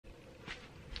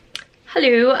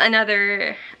Hello,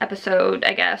 another episode,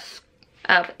 I guess,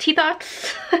 of Tea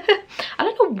Thoughts. I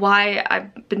don't know why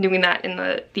I've been doing that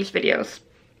in these videos,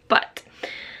 but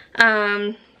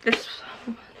this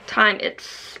time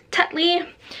it's Tetley,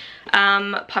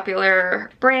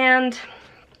 popular brand,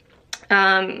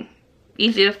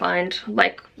 easy to find,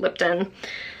 like Lipton.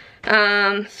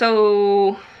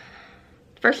 So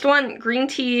first one, green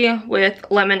tea with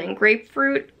lemon and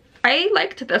grapefruit. I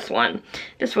liked this one.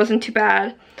 This wasn't too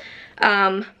bad.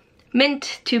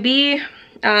 Mint to be,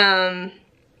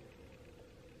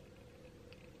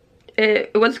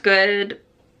 it was good,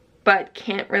 but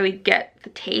can't really get the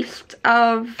taste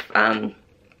of the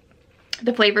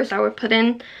flavors I would put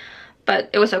in,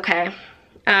 but it was okay.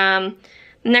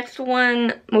 Next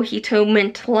one, mojito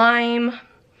mint lime.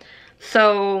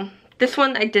 So this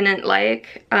one I didn't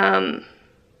like. I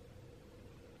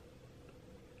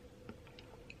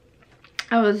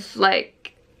was like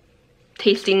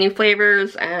tasting new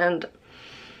flavors, and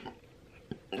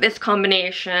this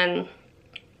combination,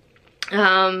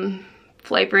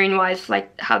 flavoring wise,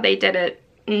 like how they did it,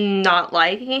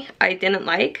 I didn't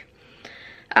like.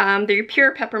 The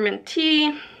pure peppermint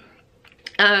tea,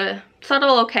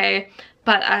 subtle, okay,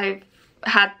 but I've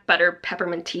had better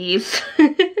peppermint teas.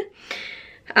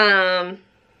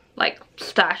 Like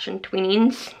Stash and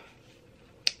Twinings,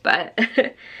 but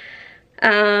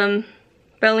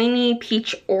Bellini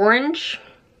peach orange.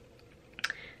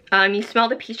 You smell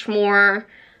the peach more.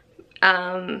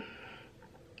 Not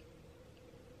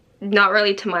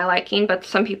really to my liking, but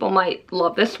some people might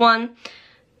love this one.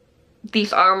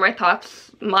 These are my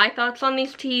thoughts on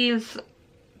these teas.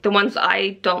 The ones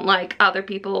I don't like, other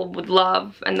people would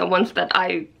love, and the ones that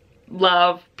I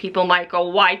love, people might go,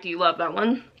 why do you love that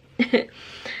one?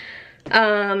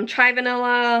 Chai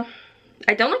vanilla.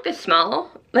 I don't like the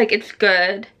smell. Like, it's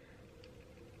good.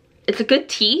 It's a good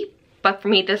tea, but for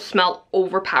me the smell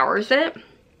overpowers it.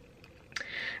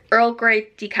 Earl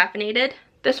Grey decaffeinated.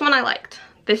 This one I liked.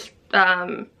 This,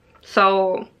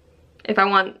 so if I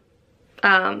want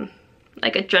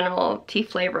like a general tea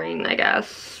flavoring, I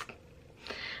guess.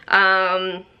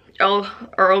 Earl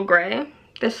Grey.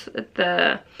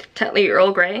 The Tetley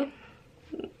Earl Grey.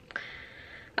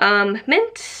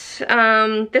 Mint.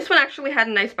 This one actually had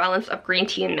a nice balance of green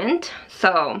tea and mint.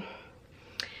 So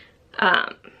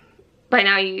by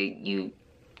now you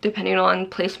depending on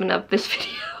placement of this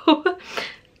video,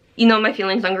 you know my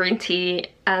feelings on green tea,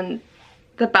 and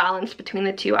the balance between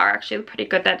the two are actually pretty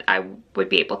good, that I would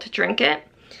be able to drink it.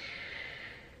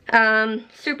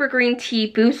 Super green tea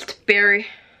boost, berry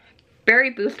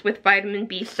boost with vitamin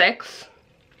B6.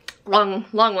 Long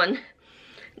one.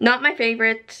 Not my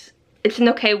favorite. It's an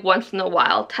okay once in a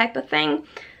while type of thing,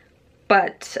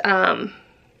 but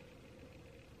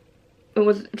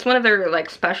it's one of their like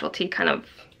specialty kind of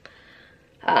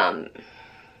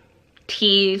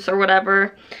teas or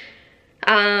whatever.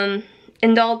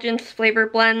 Indulgence flavor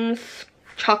blends,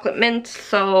 chocolate mint.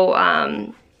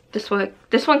 So this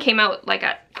one came out like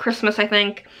at Christmas, I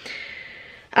think,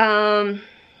 and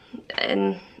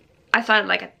I saw it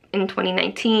like in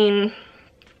 2019.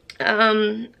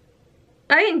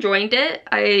 I enjoyed it.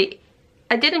 I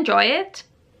did enjoy it,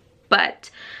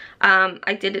 but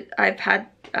I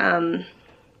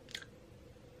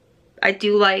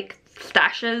do like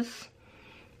Stash's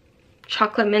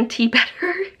chocolate mint tea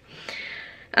better.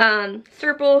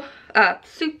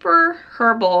 Super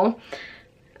herbal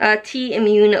tea,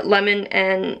 immune, lemon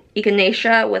and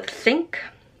echinacea with zinc.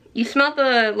 You smell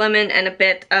the lemon and a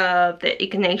bit of the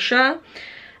echinacea.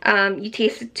 You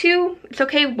taste it too. It's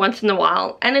okay once in a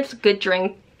while, and it's a good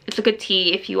drink. It's a good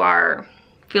tea if you are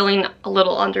feeling a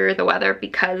little under the weather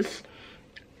because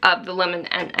of the lemon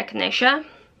and echinacea.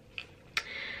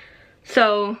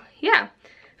 So yeah,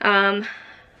 I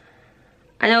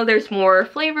know there's more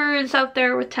flavors out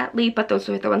there with Tetley, but those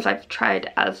are the ones I've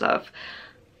tried as of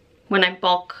when I'm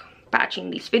bulk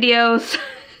batching these videos.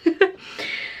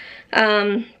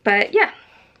 But yeah,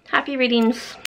 happy readings.